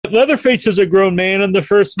Leatherface is a grown man in the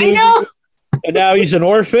first movie. I know. And now he's an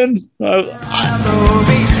orphan. Neal and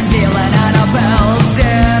Annabelle's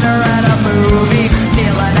dinner at a movie.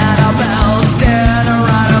 Neal and Annabelle's dinner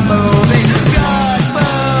at a movie. Good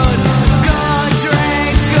food, good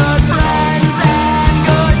drinks, good friends, and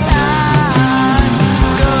good times.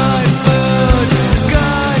 Good food,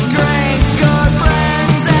 good drinks, good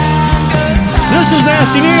friends, and good times. This is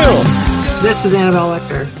Nasty Neal. This is Annabelle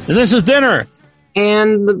Lecter. And this is Dinner.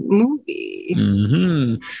 And the movie.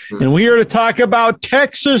 Mm-hmm. And we're here to talk about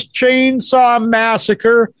Texas Chainsaw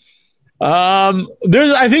Massacre.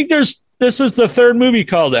 I think this is the third movie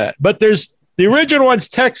called that, but there's the original one's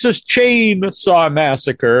Texas Chainsaw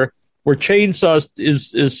Massacre, where chainsaw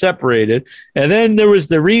is separated, and then there was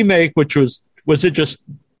the remake, which was the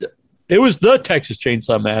Texas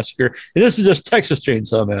Chainsaw Massacre, and this is just Texas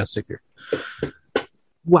Chainsaw Massacre.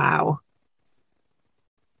 Wow.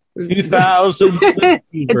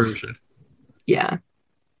 2017 version. Yeah.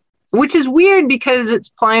 Which is weird because it's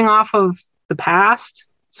playing off of the past.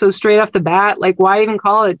 So straight off the bat, like, why even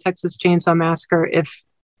call it Texas Chainsaw Massacre if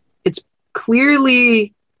it's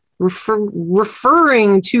clearly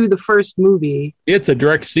referring to the first movie? It's a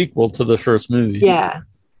direct sequel to the first movie. Yeah.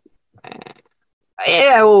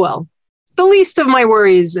 Yeah, well. The least of my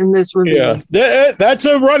worries in this review. Yeah, that's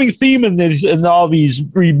a running theme in all these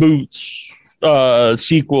reboots,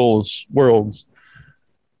 sequels, worlds.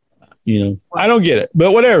 You know, I don't get it,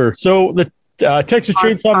 but whatever. So the Texas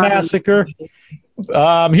Chainsaw Massacre.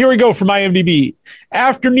 Here we go from IMDb.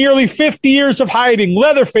 After nearly 50 years of hiding,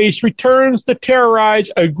 Leatherface returns to terrorize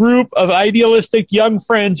a group of idealistic young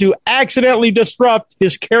friends who accidentally disrupt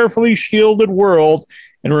his carefully shielded world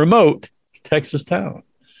in a remote Texas town.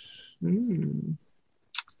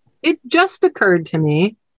 It just occurred to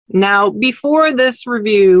me. Now, before this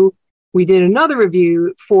review, we did another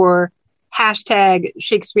review for hashtag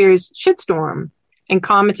Shakespeare's Shitstorm and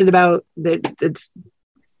commented about that it's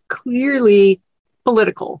clearly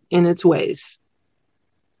political in its ways.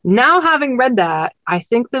 Now, having read that, I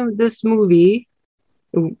think this movie,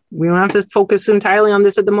 we don't have to focus entirely on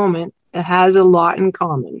this at the moment, it has a lot in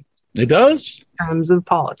common. It does? In terms of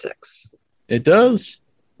politics. It does?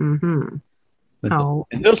 Mm-hmm.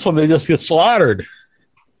 In this one, they just get slaughtered.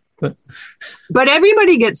 But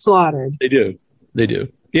everybody gets slaughtered. They do.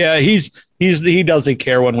 Yeah, he doesn't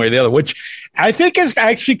care one way or the other, which I think is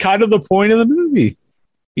actually kind of the point of the movie.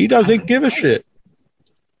 He doesn't give a shit.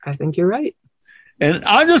 I think you're right. And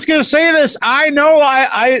I'm just going to say this. I know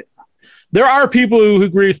there are people who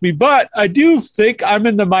agree with me, but I do think I'm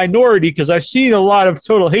in the minority because I've seen a lot of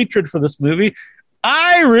total hatred for this movie.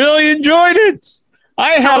 I really enjoyed it.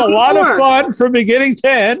 I had a lot of fun from beginning to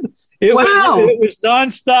end. It was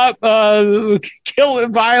nonstop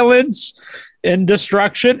killing, violence, and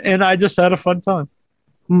destruction, and I just had a fun time.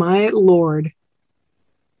 My Lord!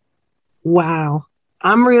 Wow,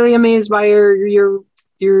 I'm really amazed by your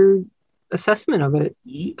assessment of it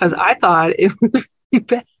because I thought it was really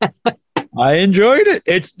bad. I enjoyed it.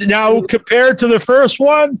 It's now compared to the first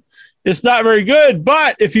one, it's not very good,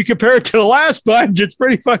 but if you compare it to the last bunch, it's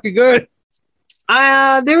pretty fucking good.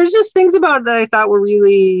 There was just things about it that I thought were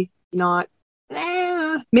really not.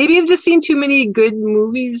 Maybe I've just seen too many good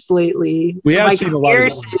movies lately. We have seen a lot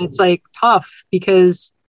of them. It's like tough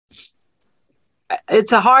because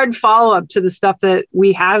it's a hard follow up to the stuff that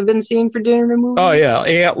we have been seeing for dinner movies. Oh yeah,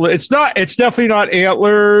 it's definitely not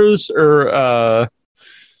Antlers or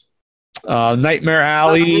Nightmare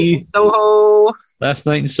Alley. Last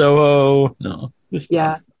Night in Soho. No.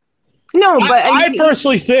 Yeah. No, but I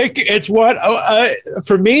personally think it's what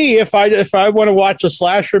for me. If I want to watch a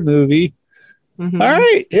slasher movie, all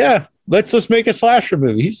right, yeah, let's just make a slasher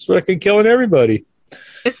movie. He's fucking killing everybody.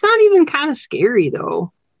 It's not even kind of scary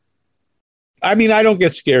though. I mean, I don't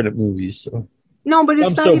get scared at movies, so no, but it's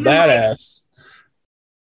I'm not so even badass.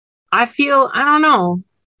 I don't know.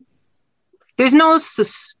 There's no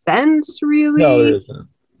suspense really. No, there isn't.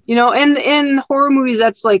 You know, and in horror movies,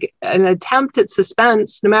 that's like an attempt at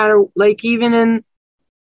suspense, no matter, like, even in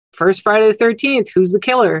first Friday the 13th, who's the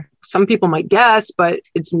killer? Some people might guess, but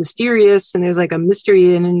it's mysterious and there's like a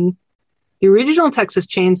mystery. And in the original Texas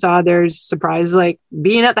Chainsaw, there's surprise, like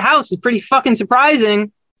being at the house is pretty fucking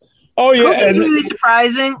surprising. Oh, yeah. It's really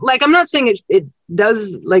surprising. Like, I'm not saying it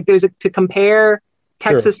does, like, to compare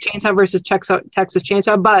Texas Chainsaw versus Texas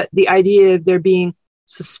Chainsaw, but the idea of there being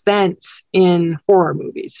suspense in horror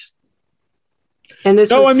movies. And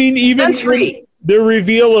this even the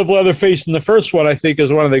reveal of Leatherface in the first one, I think,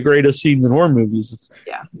 is one of the greatest scenes in horror movies.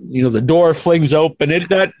 The door flings open.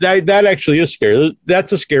 That actually is scary.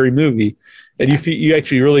 That's a scary movie. and you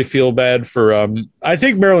actually really feel bad for. I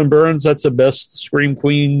think Marilyn Burns. That's the best scream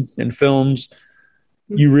queen in films.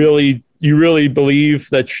 You really believe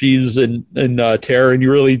that she's in terror, and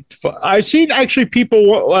you really. I've seen actually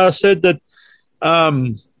people said that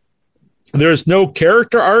there's no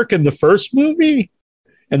character arc in the first movie,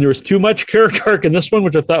 and there was too much character arc in this one,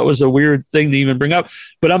 which I thought was a weird thing to even bring up.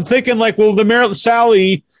 But I'm thinking like, well, the Marilyn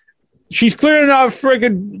Sally, she's clearly not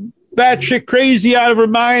friggin' batshit crazy out of her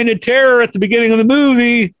mind and terror at the beginning of the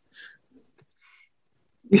movie.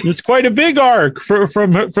 It's quite a big arc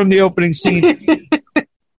from the opening scene.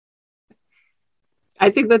 I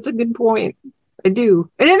think that's a good point. I do.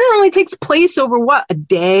 And it only takes place over what, a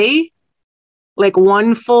day? Like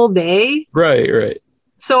one full day? Right.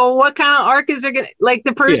 So what kind of arc is there going to, like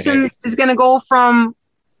the person is going to go from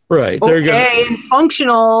and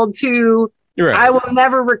functional to I will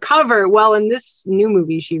never recover. Well, in this new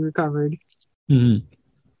movie, she recovered. Mm-hmm.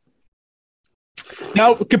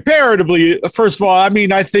 Now, comparatively, first of all, I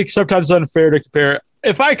mean, I think sometimes it's unfair to compare.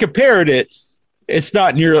 If I compared it, it's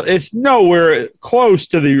nowhere close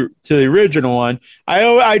to the original one.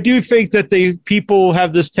 I do think that people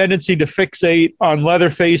have this tendency to fixate on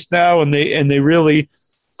Leatherface now, and they really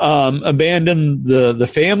abandon the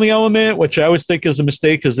family element, which I always think is a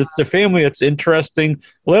mistake because it's the family that's interesting.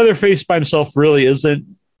 Leatherface by himself really isn't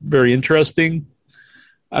very interesting.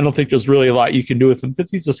 I don't think there's really a lot you can do with him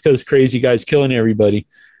because he's just because crazy guy's killing everybody.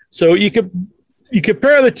 So you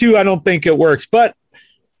compare the two. I don't think it works, but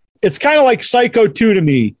it's kind of like Psycho 2 to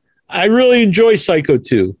me. I really enjoy Psycho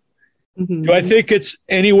 2. Mm-hmm. Do I think it's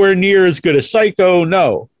anywhere near as good as Psycho?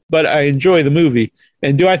 No, but I enjoy the movie.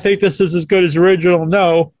 And do I think this is as good as original?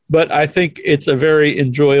 No, but I think it's a very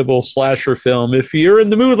enjoyable slasher film if you're in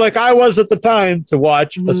the mood like I was at the time to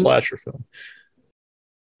watch a slasher film.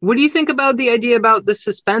 What do you think about the idea about the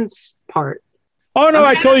suspense part? Oh, no,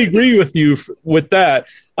 I totally agree with you with that.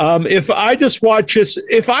 If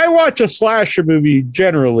I watch a slasher movie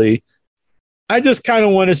generally, I just kind of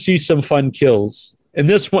want to see some fun kills. And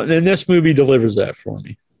this movie delivers that for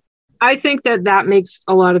me. I think that makes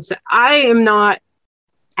a lot of sense. I am not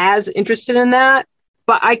as interested in that,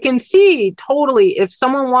 but I can see totally if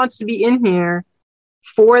someone wants to be in here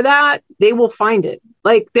for that, they will find it.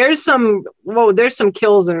 Like there's some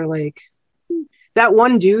kills that are like that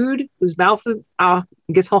one dude whose mouth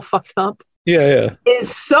gets all fucked up. Yeah.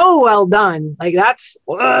 Is so well done. Like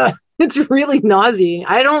it's really nauseating.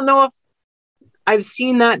 I don't know if I've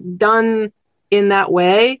seen that done in that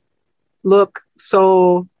way look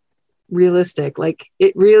so realistic. Like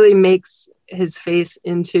it really makes his face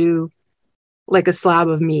into like a slab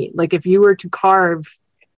of meat. Like if you were to carve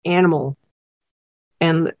animal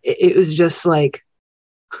and it was just like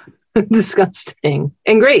disgusting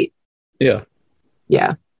and great. Yeah.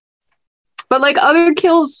 But like other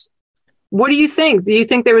kills, what do you think? Do you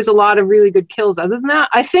think there was a lot of really good kills other than that?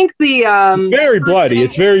 I think it's very bloody.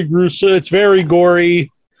 It's very gruesome. It's very gory.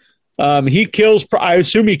 He kills. I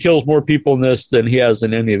assume he kills more people in this than he has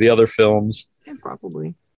in any of the other films. Yeah,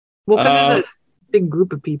 probably. Well, because there's a big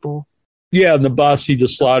group of people. Yeah, and the boss, he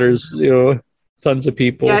just slaughters, tons of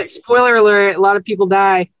people. Yeah, spoiler alert, a lot of people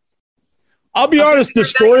die. I'll be honest, the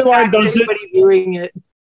storyline doesn't. Viewing it.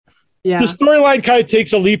 Yeah. The storyline kind of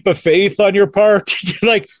takes a leap of faith on your part.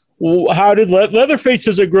 Like, how did Leatherface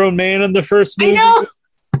is a grown man in the first movie? I know.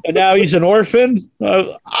 And now he's an orphan?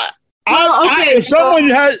 If someone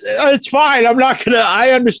has, it's fine. I'm not going to, I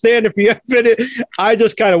understand if you have it. I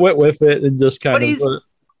just kind of went with it and just kind of.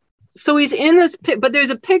 So he's in this, but there's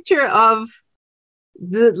a picture of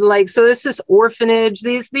so this orphanage,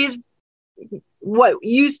 these what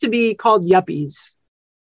used to be called yuppies.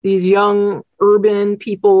 These young urban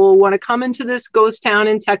people want to come into this ghost town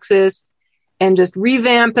in Texas and just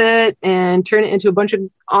revamp it and turn it into a bunch of,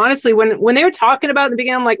 honestly, when they were talking about it in the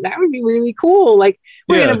beginning, I'm like, that would be really cool. Like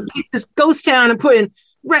we're going to take this ghost town and put in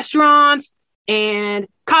restaurants and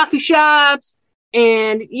coffee shops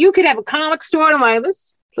and you could have a comic store. And I'm like,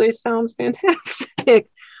 this place sounds fantastic.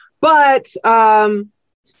 But,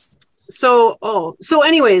 so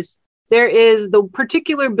anyways, there is the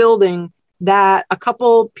particular building that a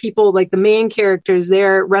couple people, like the main characters,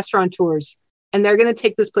 they're restaurateurs, and they're going to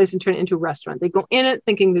take this place and turn it into a restaurant. They go in it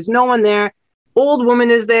thinking there's no one there. Old woman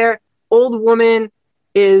is there. Old woman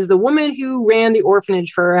is the woman who ran the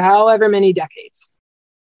orphanage for however many decades.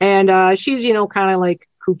 And she's, kind of like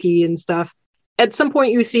kooky and stuff. At some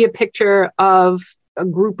point you see a picture of a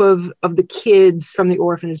group of the kids from the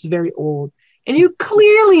orphanage. It's very old. And you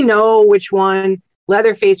clearly know which one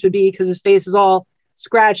Leatherface would be because his face is all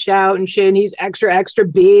scratched out and shit, and he's extra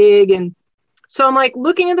big. And so I'm like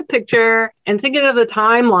looking at the picture and thinking of the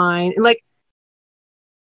timeline, and like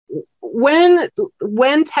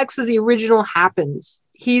when Texas the original happens,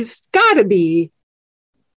 he's got to be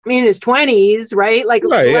in his 20s, right? Like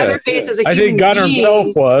Right, Leatherface is a I human think Gunner being, himself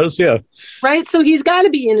was, yeah. right? So he's got to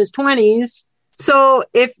be in his 20s. So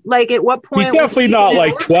if like at what point He's definitely not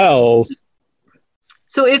like 12.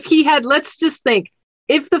 So if he had, let's just think,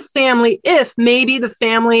 if maybe the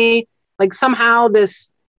family, like somehow this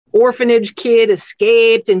orphanage kid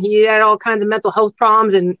escaped and he had all kinds of mental health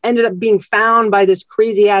problems and ended up being found by this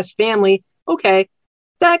crazy ass family, okay,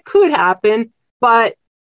 that could happen, but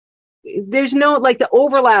there's no, like, the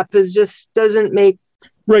overlap is just doesn't make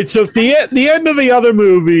right. So at the end of the other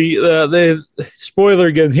movie, the spoiler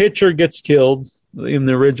again, Hitcher gets killed in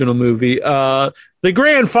the original movie. The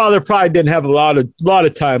grandfather probably didn't have a lot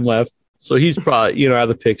of time left, so he's probably out of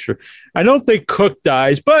the picture. I don't think Cook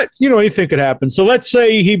dies, but anything could happen. So let's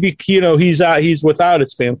say he's without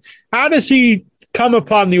his family. How does he come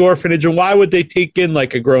upon the orphanage, and why would they take in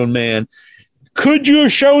like a grown man? Could you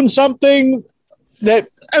have shown something that?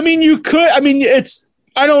 I mean, you could. I mean, it's.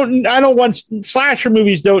 I don't want slasher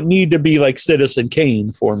movies don't need to be like Citizen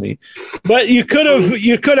Kane for me, but you could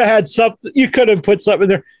have had something. You could have put something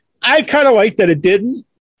there. I kind of like that it didn't.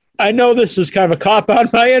 I know this is kind of a cop out on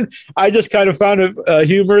my end. I just kind of found it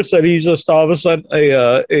humorous that he's just all of a sudden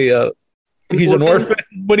he's an orphan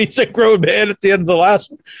when he's a grown man at the end of the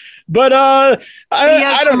last one. But I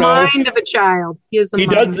don't know. Mind of a child. He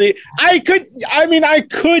does. I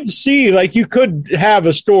could see, like, you could have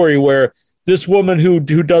a story where this woman who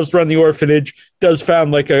does run the orphanage does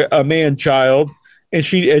found like a man child, and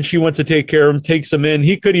she wants to take care of him, takes him in.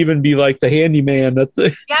 He could even be like the handyman at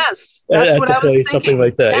the yes, that's what I was thinking. Something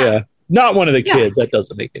like that. Yeah. Not one of the kids. That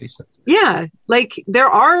doesn't make any sense. Yeah, like there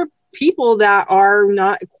are people that are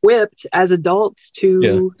not equipped as adults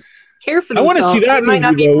to care for themselves. I want to see that movie, might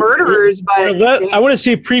not be murderers, but I want to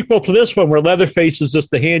see a prequel to this one where Leatherface is just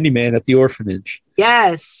the handyman at the orphanage.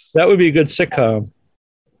 Yes, that would be a good sitcom.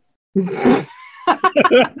 That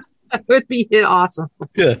would be awesome.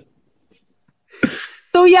 Yeah.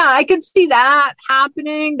 So yeah, I could see that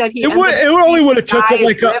happening. That he it only would have took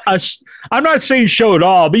like a. I'm not saying show it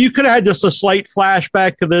all, but you could have had just a slight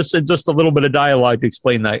flashback to this and just a little bit of dialogue to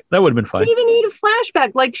explain that. That would have been fine. You even need a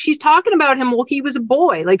flashback, like she's talking about him. Well, he was a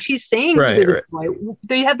boy. Like she's saying he was a boy.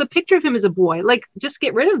 They have the picture of him as a boy. Like just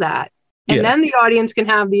get rid of that, and then the audience can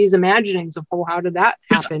have these imaginings of how did that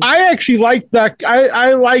happen. I actually liked that.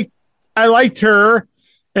 I liked her.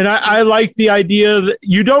 And I like the idea that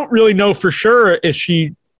you don't really know for sure if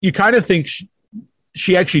you kind of think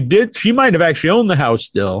she actually did. She might have actually owned the house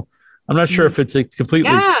still. I'm not sure if it's a completely.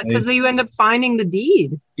 Yeah, because you end up finding the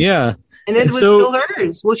deed. Yeah. And it was still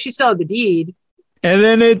hers. Well, she still had the deed.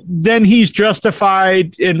 And then he's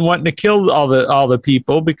justified in wanting to kill all the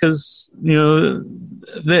people because, even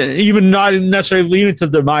not necessarily leading to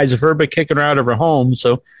the demise of her, but kicking her out of her home.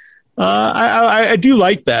 So I do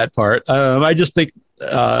like that part. I just think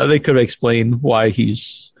they could have explained why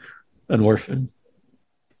he's an orphan.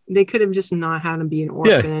 They could have just not had him be an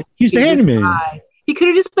orphan. Yeah, he's the handyman. He could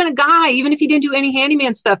have just been a guy, even if he didn't do any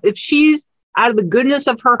handyman stuff. If she's out of the goodness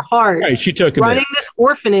of her heart, she took him running this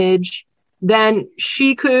orphanage, then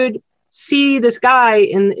she could see this guy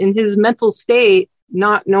in his mental state,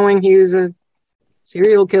 not knowing he was a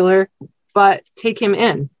serial killer, but take him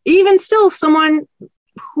in. Even still, someone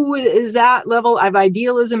who is that level of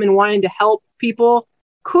idealism and wanting to help people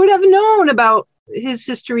could have known about his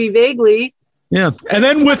history vaguely. Yeah. And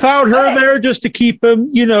then without her there just to keep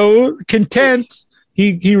him, content,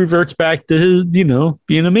 he reverts back to his,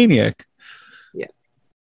 being a maniac. Yeah.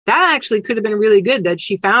 That actually could have been really good that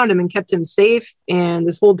she found him and kept him safe. And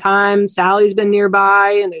this whole time Sally's been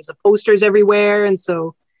nearby and there's posters everywhere. And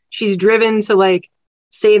so she's driven to like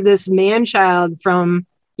save this man child from,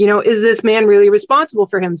 is this man really responsible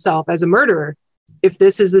for himself as a murderer? If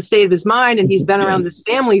this is the state of his mind and he's been around this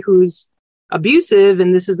family who's abusive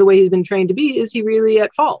and this is the way he's been trained to be, is he really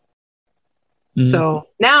at fault? Mm-hmm. So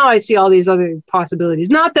now I see all these other possibilities.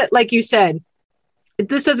 Not that, like you said,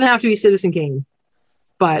 this doesn't have to be Citizen Kane,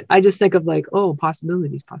 but I just think of like,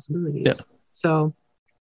 possibilities. Yeah. So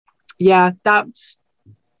yeah, that's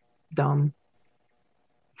dumb.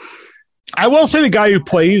 I will say the guy who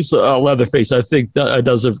plays Leatherface, I think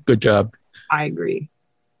does a good job. I agree.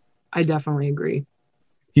 I definitely agree.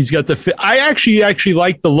 He's got I actually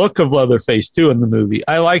like the look of Leatherface too in the movie.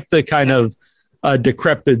 I like the kind of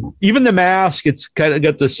decrepit, even the mask. It's kind of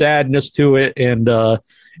got the sadness to it, and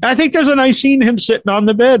I think there's a nice scene of him sitting on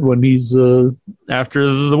the bed when he's after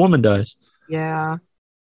the woman dies. Yeah.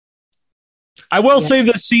 I will say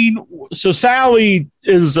the scene. So Sally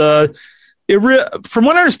is from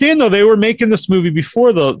what I understand, though, they were making this movie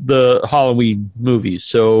before the Halloween movies.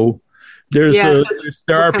 So there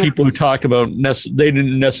are people who talk about they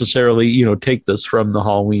didn't necessarily take this from the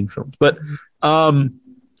Halloween films, but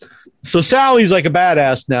so Sally's like a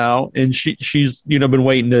badass now, and she's been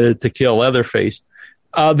waiting to kill Leatherface.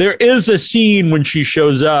 There is a scene when she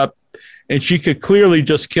shows up, and she could clearly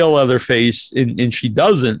just kill Leatherface, and she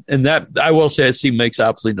doesn't. And that, I will say, that scene makes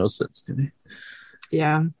absolutely no sense to me.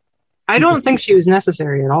 Yeah. I don't think she was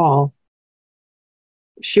necessary at all.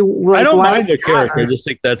 I don't mind the character. I just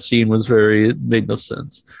think that scene made no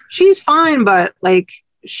sense. She's fine, but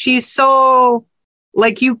she's so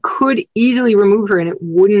you could easily remove her and it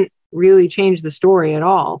wouldn't really change the story at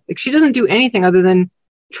all. She doesn't do anything other than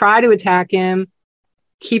try to attack him,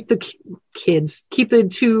 keep the kids, keep the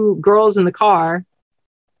two girls in the car,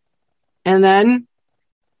 and then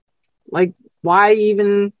why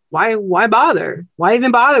bother? Why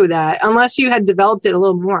even bother with that? Unless you had developed it a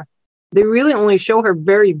little more. They really only show her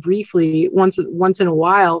very briefly once in a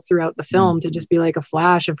while throughout the film to just be like a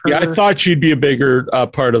flash of her. Yeah, I thought she'd be a bigger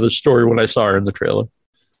part of the story when I saw her in the trailer.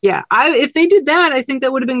 Yeah, if they did that, I think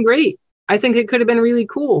that would have been great. I think it could have been really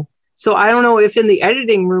cool. So I don't know if in the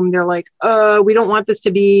editing room they're like, we don't want this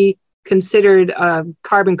to be considered a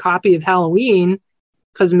carbon copy of Halloween,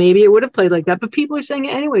 because maybe it would have played like that. But people are saying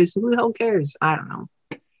it anyway, so who the hell cares? I don't know.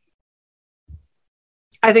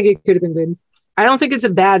 I think it could have been good. I don't think it's a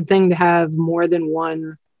bad thing to have more than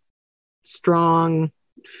one strong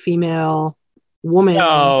female woman.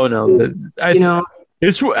 No.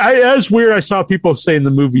 It's weird. I saw people saying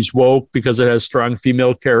the movie's woke because it has strong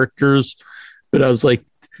female characters, but I was like,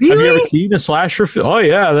 really? Have you ever seen a slasher film? Oh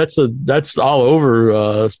yeah, that's all over,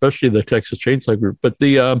 especially the Texas Chainsaw Group. But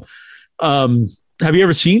have you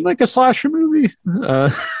ever seen a slasher movie?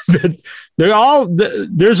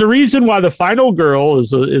 There's a reason why the final girl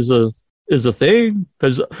is a thing,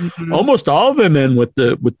 because almost all of them end with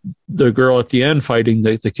the girl at the end fighting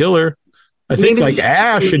the killer. I think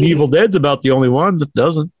Ash and Evil Dead's about the only one that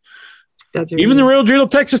doesn't. That's even the real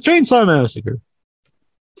Texas Chainsaw Massacre.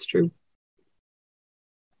 It's true.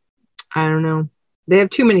 I don't know. They have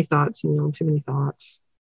too many thoughts, Too many thoughts.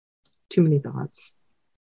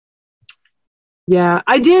 Yeah,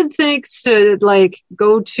 I did think to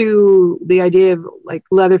go to the idea of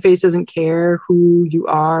Leatherface doesn't care who you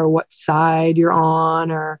are, what side you're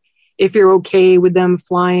on, or if you're okay with them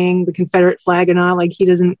flying the Confederate flag or not. He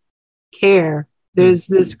doesn't care. There's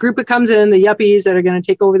this group that comes in, the yuppies that are going to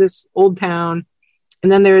take over this old town,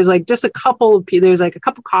 and then there's just a couple of people. There's a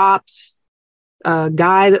couple cops, a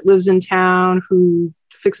guy that lives in town who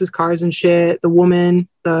fixes cars and shit, the woman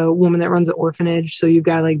that runs the orphanage. So you've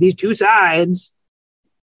got these two sides.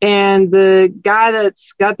 And the guy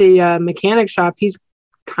that's got the mechanic shop, he's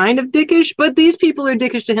kind of dickish, but these people are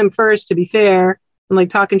dickish to him first, to be fair, and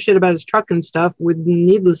talking shit about his truck and stuff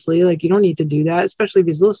needlessly. You don't need to do that, especially if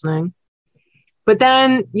he's listening. But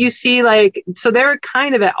then you see so they're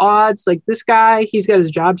kind of at odds. This guy, he's got his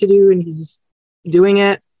job to do and he's doing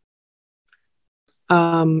it.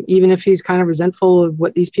 Even if he's kind of resentful of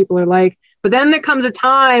what these people are like. But then there comes a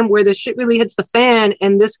time where the shit really hits the fan,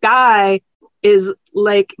 and this guy is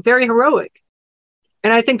very heroic.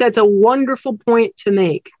 And I think that's a wonderful point to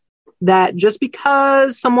make, that just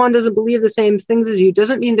because someone doesn't believe the same things as you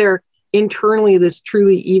doesn't mean they're internally this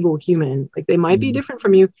truly evil human. They might be different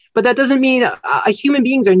from you, but that doesn't mean human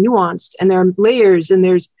beings are nuanced, and there are layers, and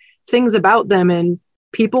there's things about them, and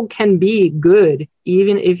people can be good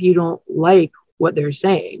even if you don't like what they're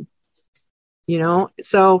saying,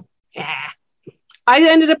 so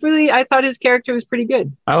I thought his character was pretty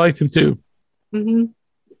good. I liked him too. And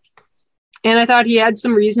I thought he had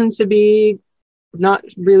some reason to be not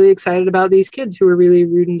really excited about these kids who were really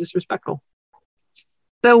rude and disrespectful.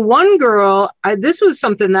 The one girl, this was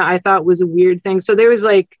something that I thought was a weird thing. So there was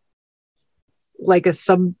a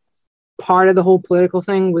sub part of the whole political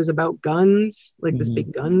thing was about guns, this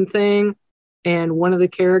big gun thing. And one of the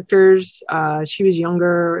characters, she was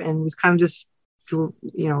younger and was kind of just,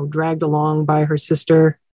 dragged along by her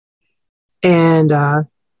sister. And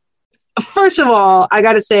first of all, I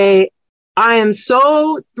got to say, I am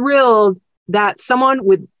so thrilled that someone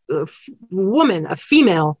with a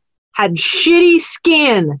female, had shitty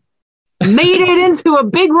skin, made it into a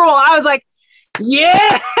big role. I was like,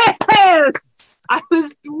 yes! I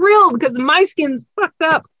was thrilled because my skin's fucked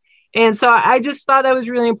up. And so I just thought that was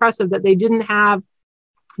really impressive that they didn't have,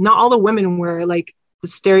 not all the women were the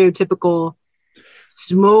stereotypical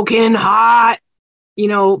smoking hot,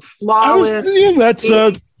 flawless, that's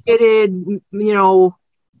fitted,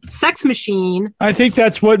 sex machine. I think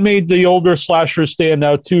that's what made the older slashers stand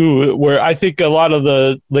out too. Where I think a lot of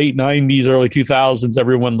the late '90s, early 2000s,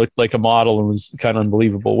 everyone looked like a model and was kind of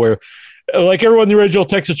unbelievable. Where like everyone in the original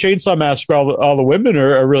Texas Chainsaw Massacre, all the women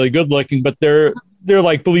are really good looking, but they're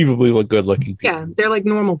like believably look good looking people. Yeah, they're like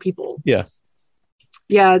normal people. Yeah.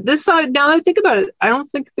 Yeah, this now that I think about it, I don't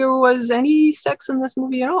think there was any sex in this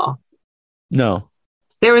movie at all. No.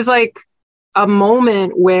 There was like a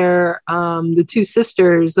moment where the two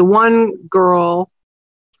sisters, the one girl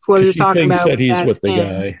who I was talking about, that he's with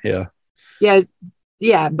the guy.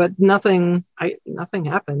 Yeah, but nothing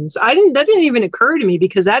happens. That didn't even occur to me,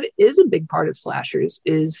 because that is a big part of slashers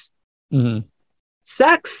is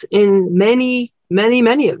sex in many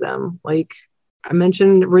of them. Like I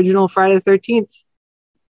mentioned, original Friday the 13th.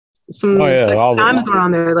 Some times going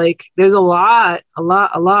on there. Like there's a lot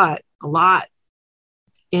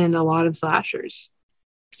in a lot of slashers.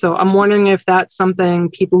 So I'm wondering if that's something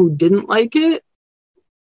people who didn't like it,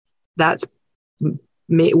 that's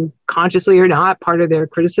consciously or not part of their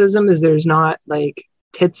criticism, is there's not like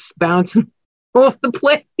tits bouncing off the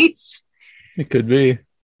place. It could be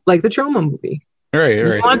like the Trauma movie. Right.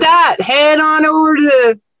 You want that? Head on over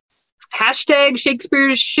to hashtag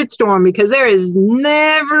Shakespeare's shitstorm, because there is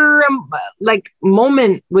never a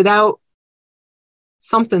moment without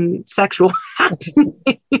something sexual happening.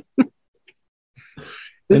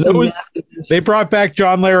 They brought back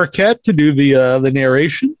John Larroquette to do the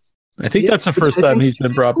narration. I think that's the first time he's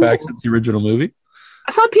been brought back since the original movie.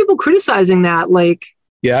 I saw people criticizing that.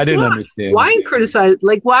 Yeah, I didn't understand. Why criticize?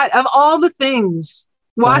 Why, of all the things,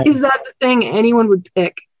 why is that the thing anyone would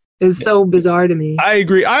pick? Is so bizarre to me. I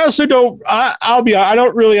agree. I also don't. I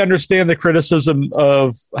don't really understand the criticism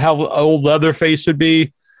of how old Leatherface would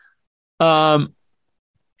be. Again,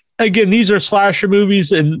 these are slasher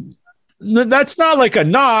movies, and that's not like a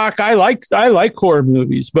knock. I like horror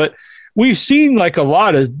movies, but we've seen like a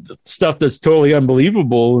lot of stuff that's totally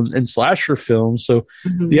unbelievable in slasher films. So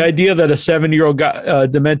the idea that a 70-year-old guy,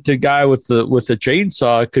 demented guy with a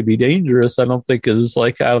chainsaw could be dangerous, I don't think is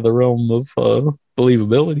like out of the realm of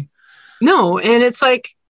believability. No, and it's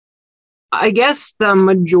like, I guess the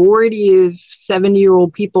majority of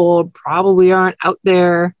 70-year-old people probably aren't out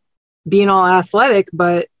there being all athletic,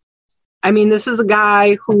 but I mean, this is a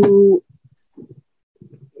guy who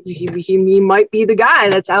he might be the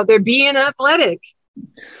guy that's out there being athletic.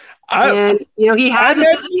 And, he has a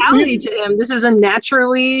physicality to him. This is a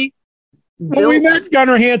naturally Well, we met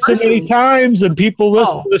Gunnar Hansen many times, and people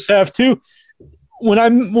listening to this have too.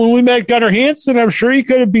 When we met Gunnar Hansen, I'm sure he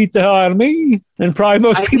could have beat the hell out of me, and probably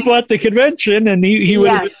most people at the convention, and he would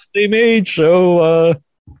have been the same age. So,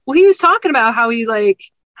 well, he was talking about how he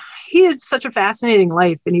had such a fascinating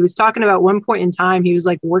life, and he was talking about one point in time he was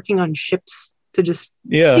like working on ships to just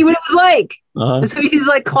see what it was like. And so he's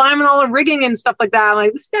like climbing all the rigging and stuff like that. I'm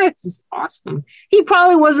like, this guy's awesome. He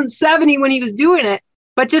probably wasn't 70 when he was doing it,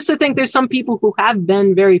 but just to think there's some people who have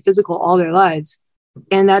been very physical all their lives,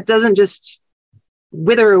 and that doesn't just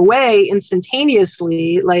wither away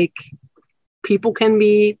instantaneously. Like, people can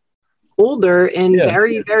be older and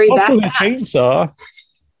very, very also that the chainsaw.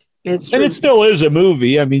 It's and it still is a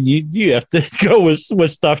movie. I mean, you have to go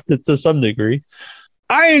with stuff to some degree.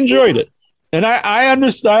 I enjoyed it. And I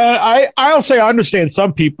understand. I'll say I understand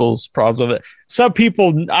some people's problems with it. Some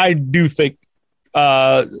people, I do think,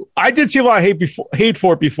 I did see a lot of hate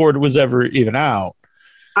for it before it was ever even out.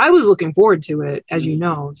 I was looking forward to it, as you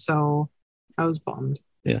know, so I was bummed.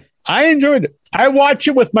 Yeah, I enjoyed it. I watched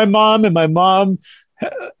it with my mom, and my mom,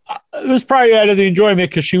 it was probably out of the enjoyment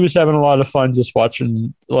because she was having a lot of fun just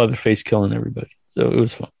watching Leatherface killing everybody. So it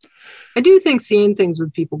was fun. I do think seeing things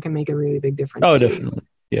with people can make a really big difference. Oh, definitely.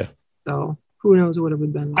 Yeah. So who knows what it would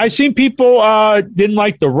have been like. I've seen people didn't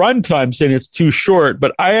like the runtime, saying it's too short,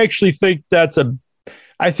 but I actually think that's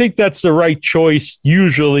the right choice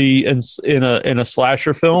usually in a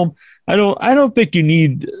slasher film. I don't think you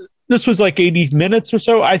need. This was like 80 minutes or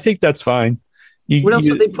so. I think that's fine. What else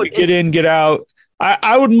would they put get in, get out?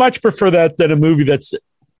 I would much prefer that than a movie that's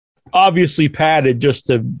obviously padded just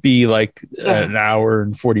to be like an hour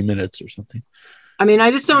and 40 minutes or something. I mean, I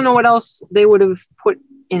just don't know what else they would have put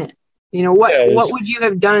in it. You know, what would you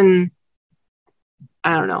have done?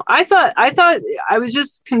 I don't know. I thought I was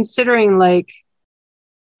just considering, like,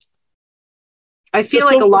 I feel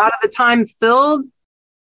like a lot of the time filled.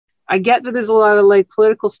 I get that there's a lot of like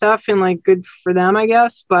political stuff and like good for them, I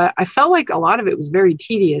guess, but I felt like a lot of it was very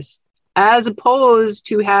tedious, as opposed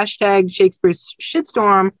to hashtag Shakespeare's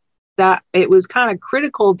shitstorm, that it was kind of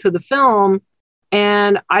critical to the film,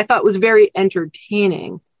 and I thought was very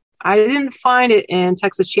entertaining. I didn't find it in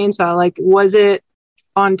Texas Chainsaw. Like, was it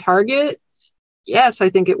on target? yes, I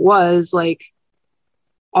think it was like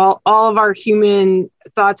all of our human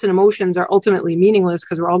thoughts and emotions are ultimately meaningless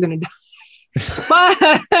because we're all going to die.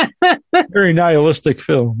 But Very nihilistic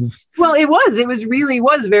film. well, it was really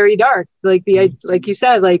was very dark. Like like you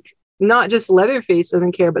said, like not just Leatherface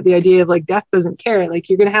doesn't care, but the idea of like death doesn't care. Like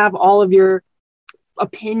you're going to have all of your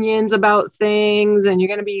opinions about things and you're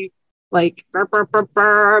going to be like,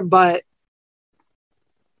 but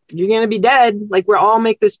you're going to be dead. Like we're all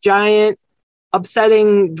make this giant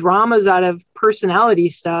upsetting dramas out of personality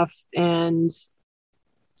stuff. And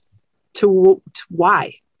to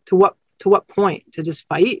why? To what point? To just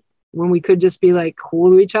fight when we could just be like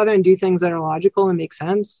cool to each other and do things that are logical and make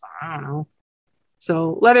sense? I don't know.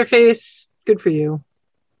 So Leatherface, good for you.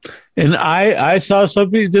 And I saw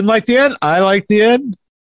somebody didn't like the end. I liked the end.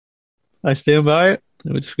 I stand by it.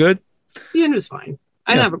 It was good. The end was fine.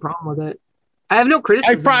 I didn't have a problem with it. I have no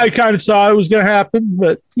criticism. I probably kind of saw it was going to happen,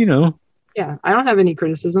 but you know. Yeah, I don't have any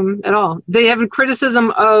criticism at all. They have a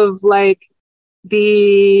criticism of like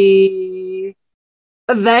the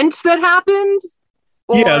event that happened.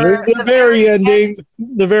 Yeah, the very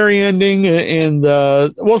ending, and I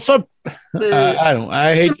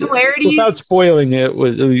hate similarities without spoiling it.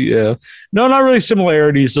 No, not really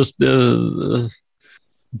similarities. Just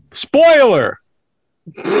spoiler.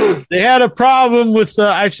 They had a problem with.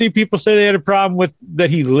 I've seen people say they had a problem with that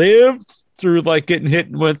he lived through like getting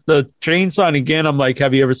hit with the chainsaw. And again, I'm like,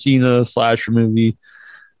 have you ever seen a slasher movie?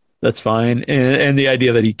 That's fine, and the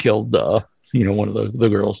idea that he killed one of the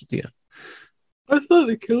girls at the end. I thought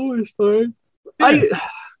the kill was fine. Yeah.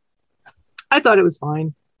 I thought it was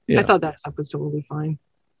fine. Yeah. I thought that stuff was totally fine.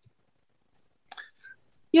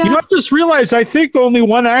 Yeah. You know, I just realized I think only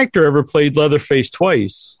one actor ever played Leatherface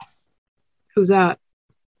twice. Who's that?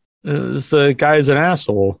 This guy's an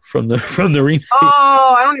asshole from the remake.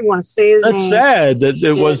 Oh, I don't even want to say his name. That's sad that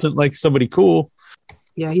it wasn't like somebody cool.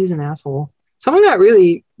 Yeah, he's an asshole. Someone got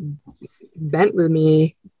really bent with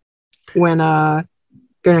me when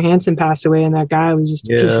Gunnar Hansen passed away, and that guy was just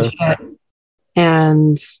a piece of shit.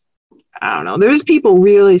 And I don't know. There's people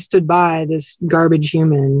really stood by this garbage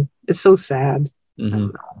human. It's so sad.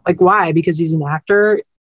 Mm-hmm. Like, why? Because he's an actor?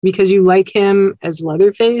 Because you like him as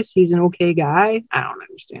Leatherface? He's an okay guy? I don't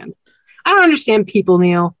understand. I don't understand people,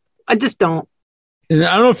 Neal. I just don't. And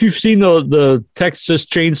I don't know if you've seen the Texas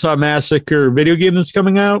Chainsaw Massacre video game that's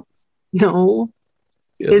coming out. No.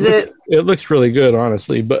 It looks really good,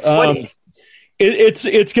 honestly. But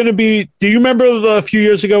it's going to be. Do you remember a few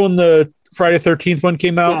years ago when the Friday 13th one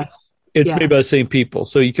came out? Yes. It's made by the same people,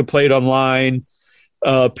 so you can play it online.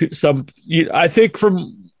 I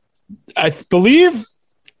believe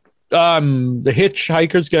the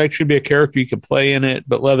Hitchhiker's can actually be a character you can play in it,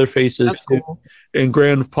 but Leatherface is too, cool. And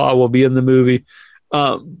Grandpa will be in the movie.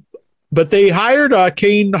 But they hired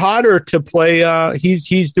Kane Hodder to play.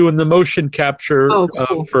 He's doing the motion capture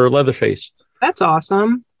cool. For Leatherface. That's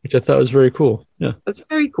awesome. Which I thought was very cool. Yeah, that's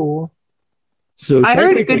very cool. So I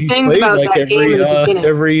heard good things about like that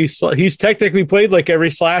game. He's technically played like every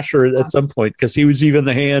slasher at some point because he was even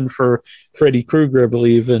the hand for Freddy Krueger, I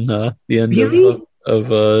believe, in the end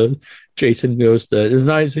of Jason Goes to.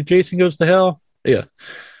 Is it Jason Goes to Hell? Yeah,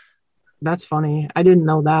 that's funny. I didn't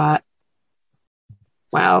know that.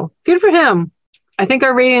 Wow, good for him. I think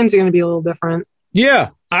our ratings are going to be a little different. Yeah,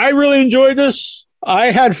 I really enjoyed this.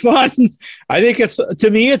 I had fun. I think it's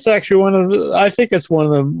actually one of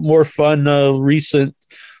the more fun recent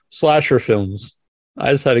slasher films.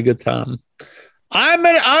 I just had a good time. I'm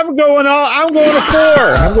going to 4.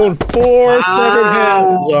 I'm going 4 severed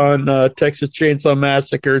heads on Texas Chainsaw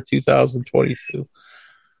Massacre 2022.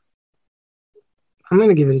 I'm going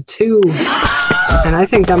to give it a 2. And I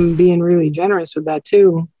think I'm being really generous with that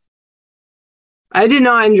too. I did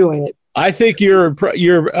not enjoy it. I think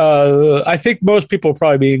I think most people will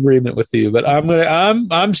probably be in agreement with you, but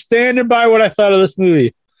I'm standing by what I thought of this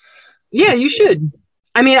movie. Yeah, you should.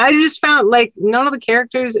 I mean, I just found like none of the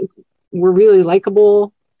characters were really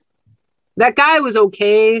likable. That guy was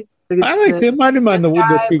okay. I liked him. I didn't mind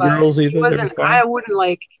the two girls either. I wouldn't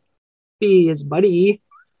like be his buddy.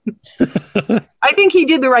 I think he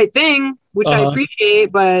did the right thing, which I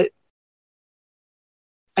appreciate, but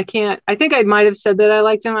I can't. I think I might have said that I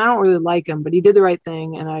liked him. I don't really like him, but he did the right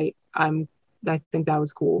thing, and I think that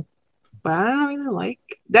was cool. But I don't really like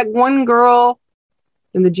that one girl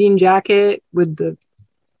in the jean jacket with the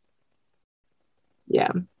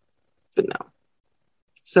but no.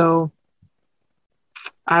 So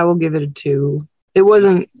I will give it a 2. It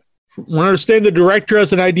wasn't. Want to understand the director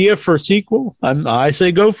has an idea for a sequel? I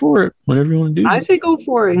say go for it. Whatever you want to do. I say go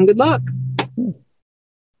for it, and good luck.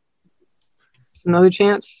 Another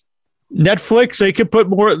chance. Netflix, they could put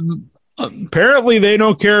more. Apparently, they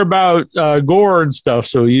don't care about gore and stuff.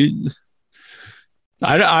 So this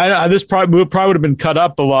probably would have been cut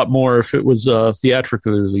up a lot more if it was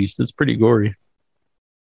theatrically released. It's pretty gory.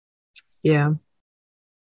 Yeah.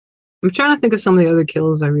 I'm trying to think of some of the other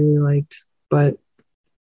kills I really liked, but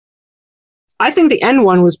I think the end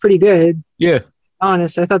one was pretty good. Yeah.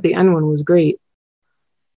 Honest, I thought the end one was great.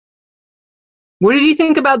 What did you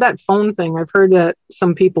think about that phone thing? I've heard that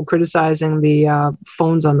some people criticizing the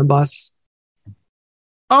phones on the bus.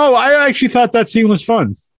 Oh, I actually thought that scene was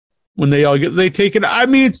fun when they take it. I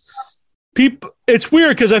mean, it's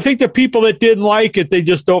weird because I think the people that didn't like it,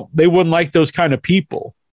 they wouldn't like those kind of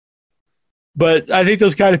people. But I think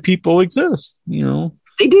those kind of people exist, you know.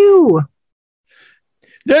 They do.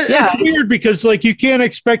 It's weird because like you can't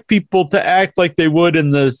expect people to act like they would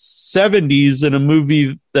in the 70s in a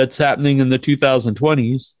movie that's happening in the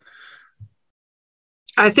 2020s.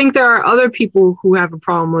 I think there are other people who have a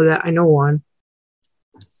problem with it. I know one.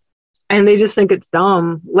 And they just think it's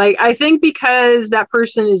dumb. Like, I think because that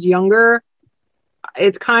person is younger,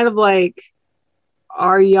 it's kind of like,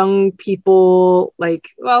 are young people like,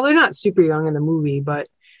 well, they're not super young in the movie, but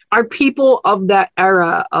are people of that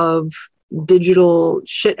era of digital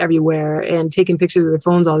shit everywhere and taking pictures of their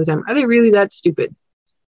phones all the time, are they really that stupid?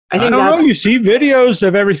 I don't know. You see videos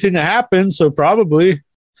of everything that happens, so probably.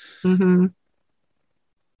 Mm-hmm.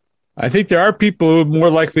 I think there are people who are more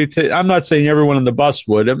likely to. I'm not saying everyone on the bus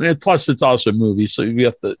would. I mean, plus it's also a movie, so you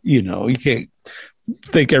have to, you can't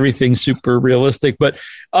think everything's super realistic. But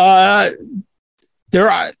you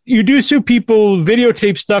do see people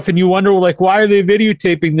videotape stuff, and you wonder, like, why are they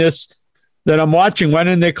videotaping this that I'm watching? Why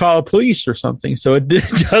didn't they call the police or something? So it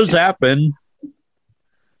does happen.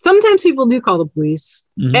 Sometimes people do call the police,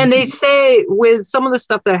 and they say with some of the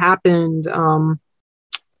stuff that happened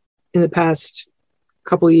in the past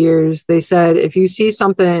couple of years, they said if you see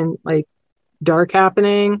something like dark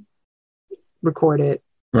happening, record it.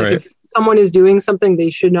 Right. Like if someone is doing something they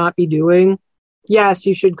should not be doing, yes,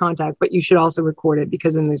 you should contact, but you should also record it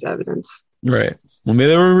because then there's evidence. Right. Well, maybe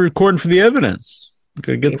they were recording for the evidence.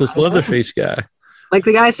 Gotta get this Leatherface guy. Like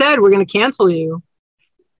the guy said, we're going to cancel you.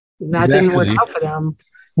 And that didn't work out for them.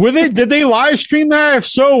 Did they live stream that? If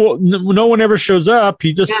so, no one ever shows up.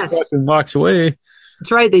 He just fucking walks away.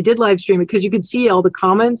 That's right. They did live stream it because you could see all the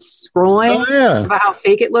comments scrolling about how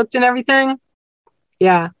fake it looked and everything.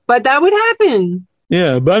 Yeah, but that would happen.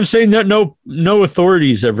 Yeah, but I'm saying that no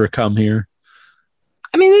authorities ever come here.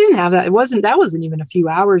 I mean, they didn't have that. That wasn't even a few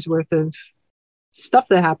hours worth of stuff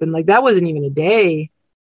that happened. Like that wasn't even a day.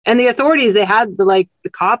 And the authorities, they had the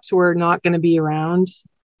cops were not going to be around,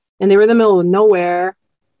 and they were in the middle of nowhere.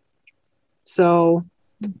 So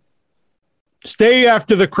stay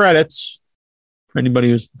after the credits. For anybody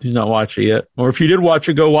who's not watched it yet, or if you did watch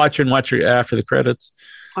it, go watch it and watch it after the credits.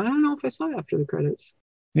 I don't know if I saw it after the credits.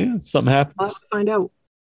 Yeah, something happens. I'll have to find out.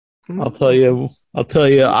 I'll tell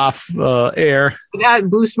you off air. Would that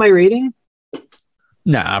boost my rating?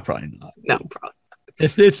 Nah, probably not. No, probably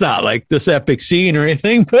not. It's not like this epic scene or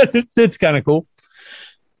anything, but it's kind of cool.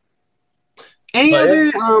 Any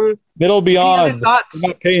other Middle Beyond? Other thoughts? They're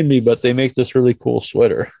not paying me, but they make this really cool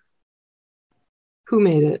sweater. Who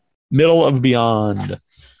made it? Middle of Beyond.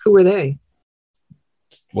 Who were they?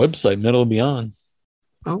 Website, Middle of Beyond.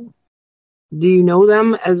 Oh. Do you know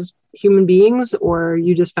them as human beings, or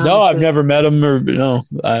you just found No, I've never met them. Or no,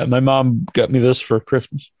 my mom got me this for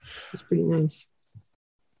Christmas. It's pretty nice.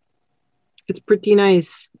 It's pretty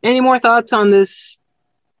nice. Any more thoughts on this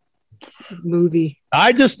movie?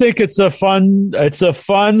 I just think it's a fun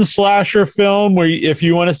slasher film where if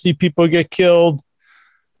you want to see people get killed,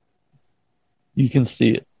 you can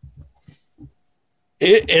see it.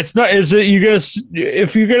 It's not. Is it? You gonna?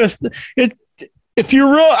 If you're gonna. If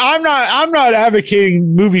you're real, I'm not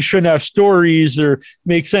advocating movies shouldn't have stories or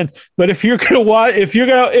make sense. But if you're gonna watch, if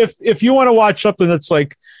you want to watch something that's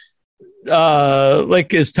like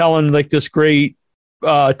is telling like this great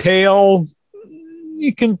tale,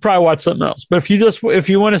 you can probably watch something else. But if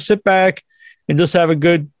you want to sit back and just have a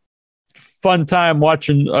good fun time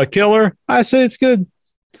watching a killer, I say it's good.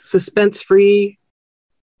 Suspense free.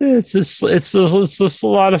 It's just a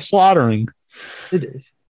lot of slaughtering. It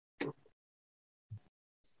is.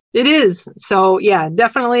 It is. So yeah,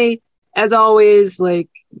 definitely. As always, like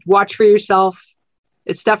watch for yourself.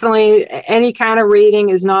 It's definitely any kind of rating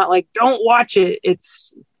is not like don't watch it.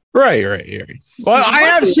 It's right. Well, I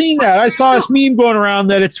have seen that. I saw this meme going around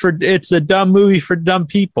that it's a dumb movie for dumb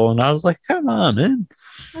people, and I was like, come on, man.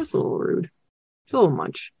 That's a little rude. It's a little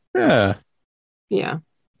much. Yeah. Yeah.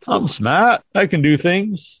 I'm smart. I can do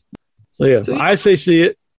things. So yeah, I say see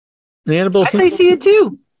it. Annabelle. I say see it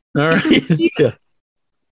too. All right. Yeah.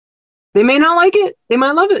 They may not like it. They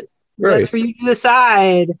might love it. Right. That's for you to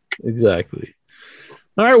decide. Exactly.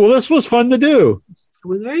 All right. Well, this was fun to do. It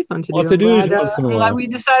was very fun to We'll do. have to do I'm this glad, once in a I'm while. glad we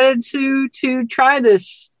decided to try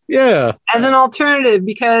this Yeah. as an alternative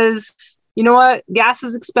because you know what? Gas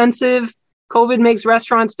is expensive. COVID makes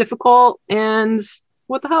restaurants difficult. And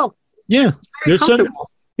what the hell? Yeah. It's very comfortable.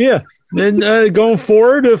 Yeah. Then going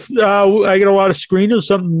forward, if I get a lot of screeners,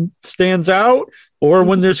 something stands out, or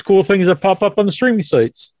when there's cool things that pop up on the streaming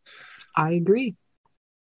sites. I agree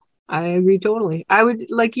totally. I would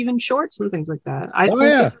like even shorts and things like that. I think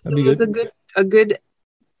That'd be this good. is a good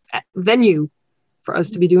venue for us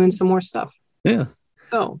to be doing some more stuff. Yeah.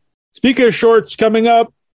 So Speaking of shorts, coming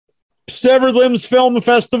up, Severed Limbs Film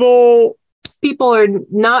Festival. people are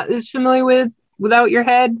not as familiar with Without Your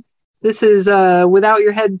Head. This is Without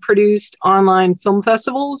Your Head produced online film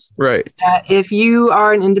festivals. Right. If you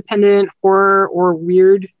are an independent horror or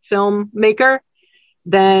weird filmmaker,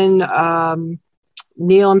 then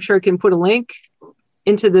Neal, I'm sure, can put a link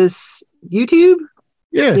into this YouTube.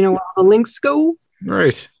 Yeah. You know where the links go.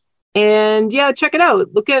 Right. And yeah, check it out.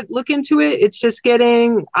 Look into it. It's just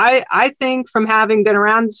getting, I think from having been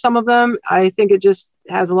around some of them, I think it just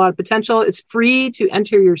has a lot of potential. It's free to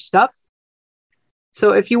enter your stuff.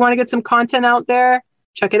 So if you want to get some content out there,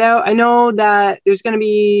 check it out. I know that there's going to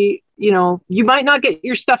be, you might not get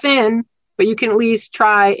your stuff in, but you can at least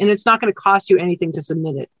try, and it's not going to cost you anything to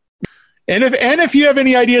submit it. And if you have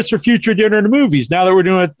any ideas for future dinner to movies, now that we're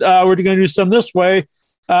doing it, we're going to do some this way.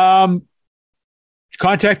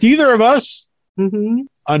 Contact either of us on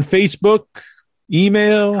Facebook,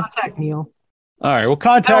 email. Contact Neal. All right, well,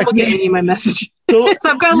 I don't contact look at me. any of my messages. So So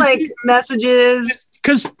I've got like messages.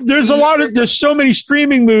 because there's so many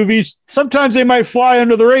streaming movies. Sometimes they might fly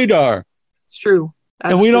under the radar, It's true.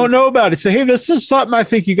 That's and we true. don't know about it. Say, hey, this is something I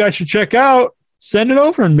think you guys should check out. Send it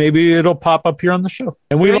over, and maybe it'll pop up here on the show.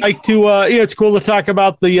 And we like to, it's cool to talk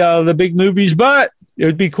about the big movies, but it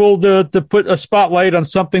would be cool to put a spotlight on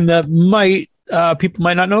something that people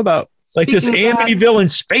might not know about, like this Speaking of that- Amityville in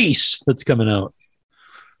space that's coming out.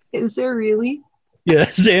 Is there really?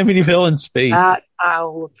 Yes, Amityville in space. That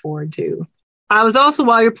I'll look forward to. I was also,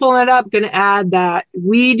 while you're pulling it up, going to add that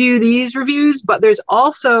we do these reviews, but there's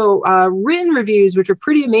also written reviews, which are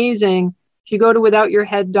pretty amazing. If you go to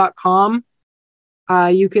withoutyourhead.com,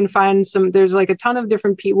 you can find there's like a ton of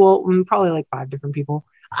different people, probably like 5 different people,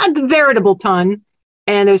 a veritable ton.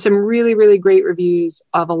 And there's some really, really great reviews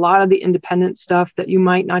of a lot of the independent stuff that you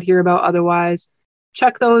might not hear about otherwise.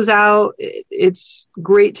 Check those out. It's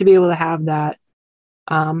great to be able to have that.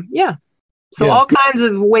 So all kinds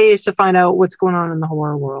of ways to find out what's going on in the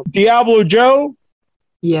horror world. Diablo Joe,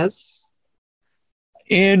 Yes.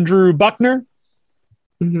 Andrew Buckner,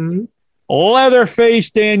 Mm-hmm. Leatherface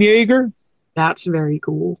Dan Yeager, That's very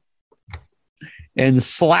cool. and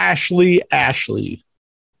Slashly Ashley.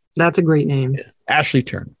 That's a great name. Ashley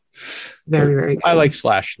Turner. Very, very good. I like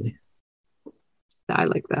Slashly. I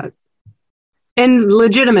like that. And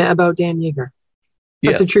legitimate about Dan Yeager.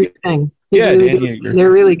 That's a true thing. He's Yeah, really Dan good. Yeager.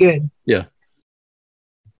 They're really good. Yeah.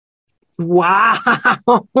 Wow.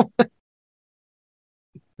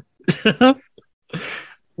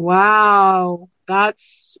 Wow. That's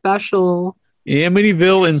special.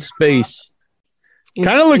 Amityville in space.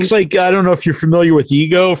 Kind of looks like, I don't know if you're familiar with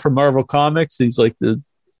Ego from Marvel Comics. He's like the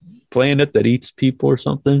planet that eats people or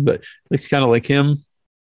something, but looks kind of like him.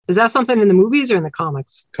 Is that something in the movies or in the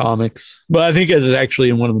comics? Comics. But I think it's actually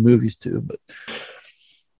in one of the movies too. But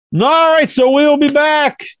all right, so we'll be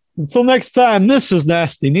back. Until next time, this is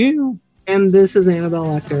Nasty Neal. And this is Annabelle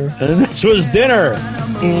Lecter. And this was Dinner.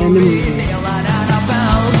 And the movie.